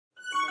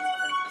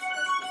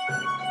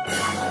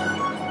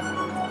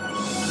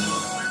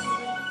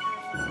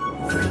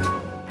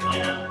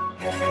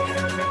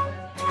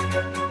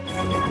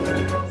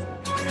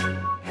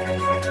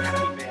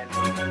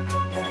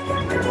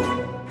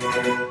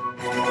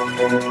Good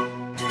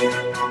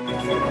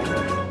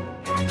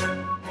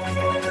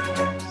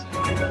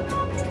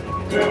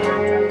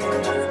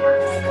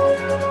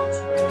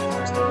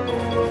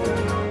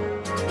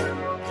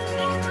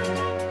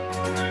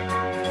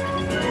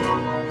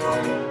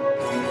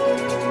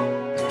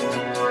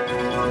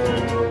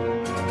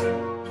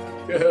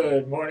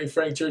morning,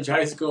 Frank Church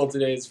High School.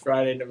 Today is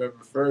Friday, November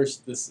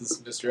 1st. This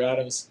is Mr.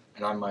 Adams.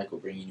 And I'm Michael,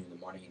 bringing you the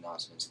morning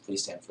announcements.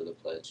 Please stand for the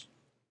pledge.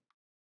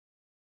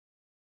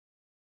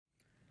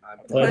 I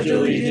pledge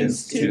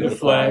allegiance to the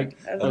flag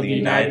of the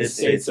United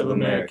States of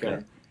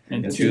America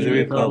and to the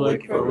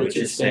republic for which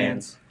it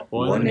stands,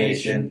 one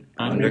nation,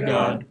 under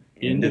God,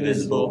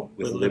 indivisible,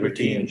 with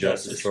liberty and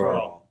justice for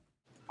all.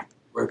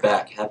 We're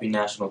back. Happy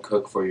National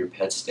Cook for Your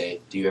Pets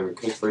Day. Do you ever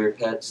cook for your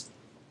pets?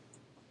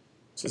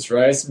 Just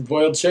rice and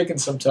boiled chicken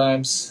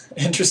sometimes.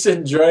 Interested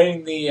in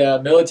joining the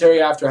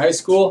military after high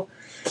school?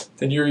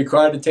 Then you're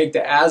required to take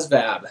the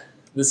ASVAB.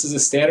 This is a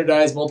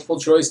standardized multiple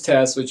choice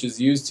test which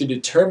is used to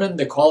determine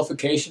the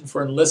qualification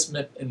for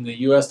enlistment in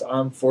the U.S.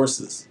 Armed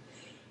Forces.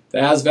 The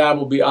ASVAB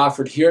will be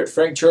offered here at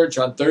Frank Church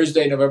on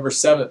Thursday, November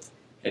 7th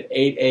at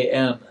 8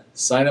 a.m.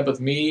 Sign up with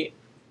me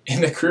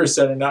in the Career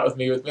Center, not with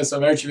me, with Ms.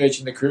 Omerchevich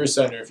in the Career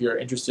Center if you're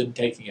interested in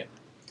taking it.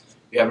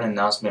 We have an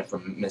announcement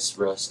from Ms.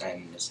 Russ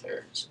and Ms.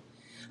 Harris.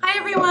 Hi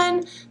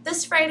everyone!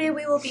 This Friday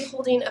we will be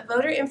holding a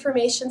voter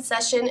information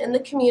session in the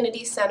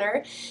Community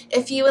Center.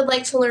 If you would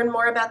like to learn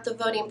more about the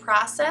voting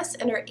process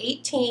and are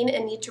 18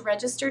 and need to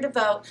register to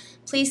vote,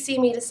 please see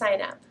me to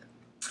sign up.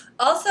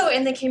 Also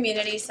in the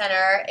Community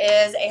Center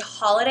is a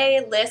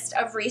holiday list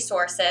of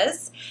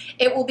resources.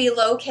 It will be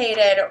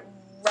located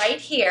right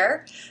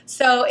here.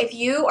 So if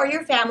you or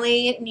your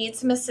family need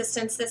some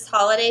assistance this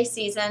holiday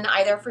season,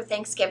 either for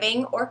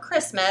Thanksgiving or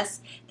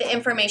Christmas, the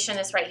information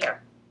is right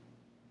here.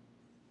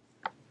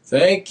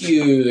 Thank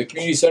you. The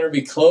Community Center will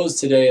be closed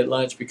today at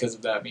lunch because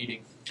of that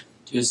meeting.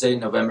 Tuesday,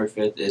 November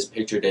 5th is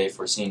Picture Day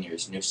for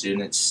seniors, new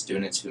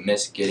students who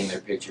miss getting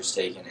their pictures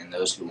taken, and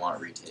those who want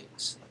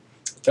retakes.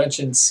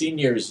 Attention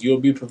seniors, you will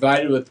be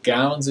provided with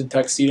gowns and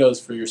tuxedos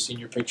for your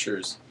senior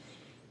pictures.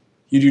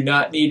 You do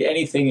not need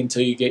anything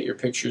until you get your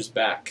pictures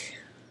back.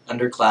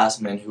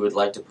 Underclassmen who would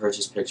like to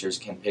purchase pictures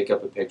can pick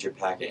up a picture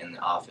packet in the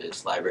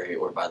office, library,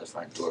 or by the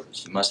front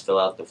doors. You must fill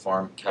out the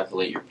form,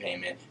 calculate your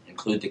payment,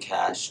 include the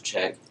cash,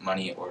 check,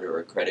 money order,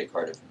 or credit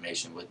card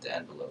information with the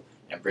envelope,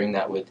 and bring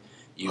that with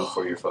you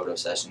for your photo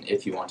session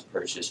if you want to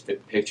purchase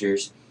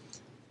pictures.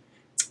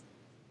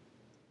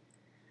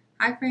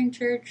 Hi Frank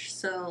Church.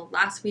 So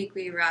last week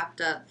we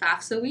wrapped up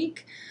FAFSA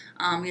week.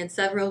 We had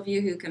several of you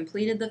who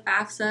completed the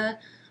FAFSA.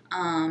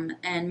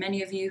 And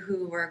many of you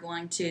who were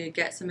going to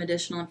get some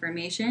additional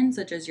information,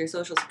 such as your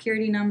social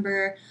security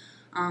number,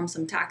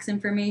 some tax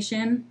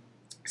information.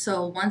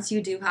 So once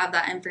you do have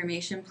that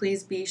information,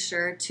 please be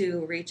sure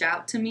to reach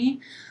out to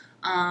me.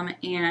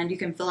 And you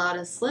can fill out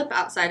a slip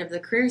outside of the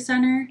Career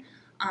Center,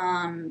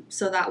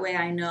 so that way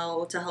I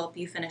know to help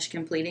you finish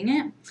completing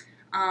it.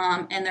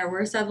 And there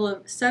were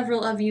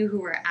several of you who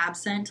were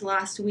absent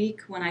last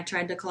week when I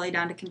tried to call you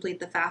down to complete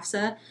the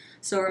FAFSA.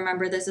 So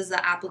remember, this is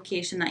the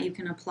application that you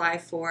can apply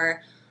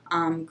for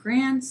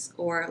grants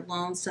or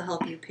loans to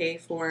help you pay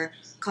for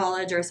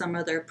college or some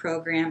other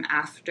program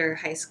after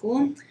high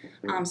school.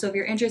 So if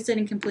you're interested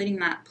in completing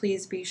that,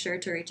 please be sure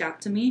to reach out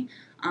to me,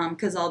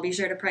 because I'll be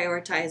sure to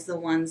prioritize the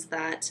ones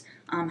that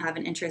have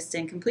an interest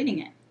in completing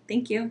it.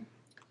 Thank you.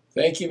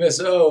 Thank you, Miss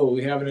O.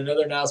 We have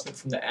another announcement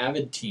from the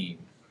AVID team.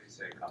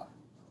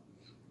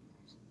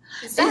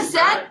 Is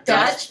that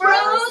Dutch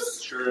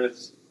Bros? Sure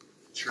is.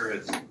 Sure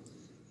is.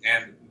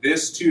 And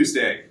this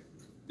Tuesday,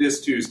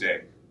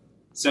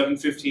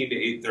 7:15 to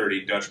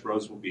 8:30, Dutch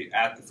Bros will be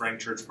at the Frank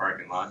Church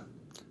parking lot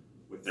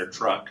with their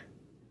truck,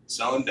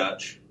 selling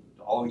Dutch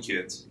to all the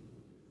kids.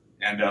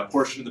 And a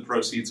portion of the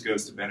proceeds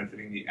goes to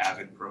benefiting the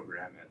AVID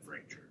program at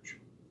Frank Church.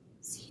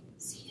 See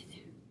you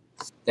there.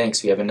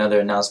 Thanks. We have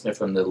another announcement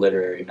from the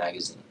Literary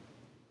Magazine.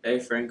 Hey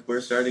Frank,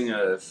 we're starting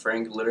a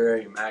Frank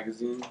Literary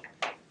Magazine.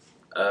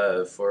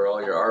 For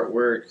all your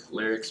artwork,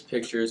 lyrics,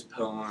 pictures,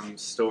 poems,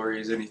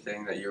 stories,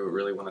 anything that you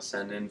really want to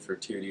send in for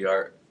 2D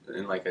art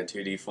in like a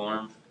 2D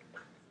form.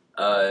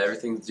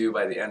 Everything's due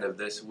by the end of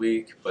this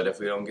week, but if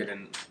we don't get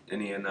in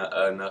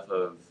enough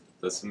of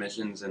the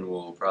submissions, then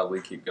we'll probably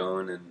keep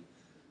going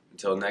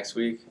until next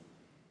week.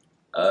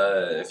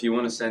 If you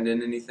want to send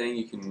in anything,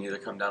 you can either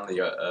come down to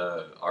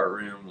the art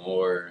room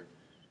or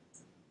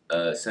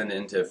send it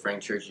into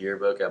Frank Church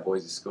Yearbook at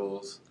Boise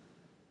Schools.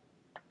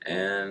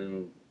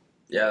 And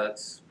yeah,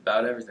 that's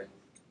about everything.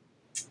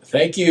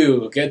 Thank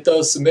you. Get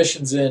those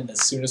submissions in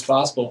as soon as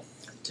possible.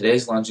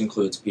 Today's lunch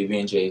includes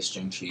PB&J,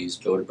 string cheese,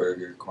 Gouda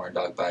burger, corn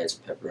dog bites,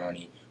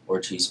 pepperoni, or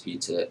cheese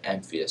pizza,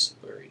 and Fiesta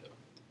burrito.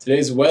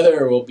 Today's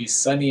weather will be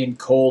sunny and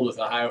cold with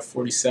a high of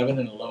 47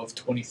 and a low of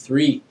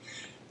 23.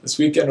 This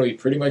weekend will be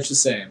pretty much the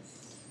same.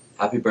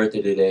 Happy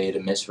birthday today to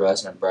Miss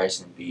Russ and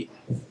Bryson B.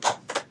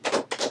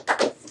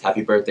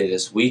 Happy birthday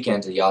this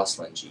weekend to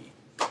Yoslin G.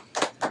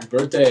 Happy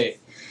birthday.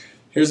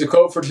 Here's a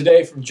quote for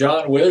today from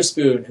John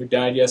Witherspoon, who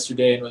died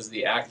yesterday and was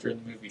the actor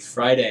in the movie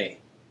Friday.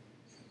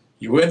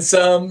 You win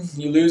some,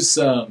 you lose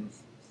some,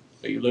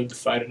 but you live to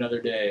fight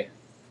another day.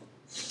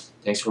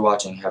 Thanks for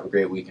watching. Have a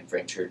great week in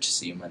Frank Church.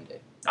 See you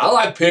Monday. I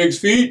like pig's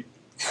feet.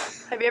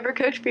 Have you ever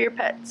cooked for your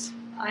pets?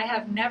 I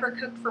have never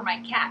cooked for my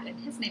cat, and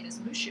his name is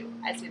Mushu,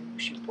 as in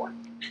Mushu pork.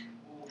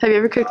 Have you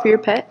ever cooked for your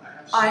pet?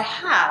 I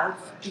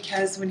have,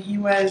 because when we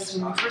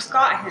first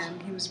got him,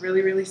 he was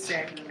really, really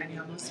sick and he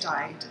almost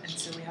died, and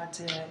so we had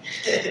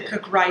to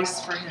cook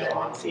rice for him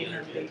and feed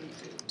him baby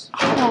food.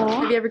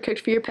 Aww. Have you ever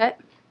cooked for your pet?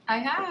 I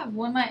have.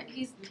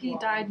 He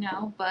died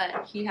now,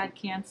 but he had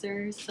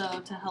cancer, so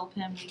to help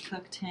him, we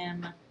cooked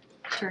him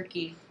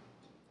turkey.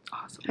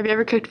 Awesome. Have you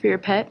ever cooked for your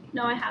pet?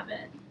 No, I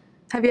haven't.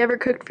 Have you ever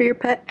cooked for your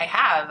pet? I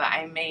have.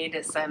 I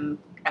made some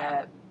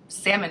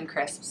salmon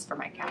crisps for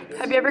my cat.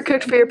 Have you ever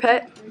cooked for your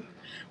pet?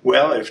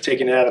 Well, if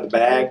taking it out of the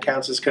bag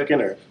counts as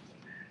cooking, or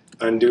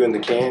undoing the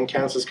can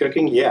counts as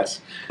cooking, yes.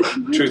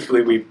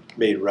 Truthfully, we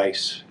made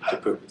rice to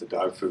put with the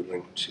dog food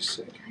when she's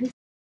sick.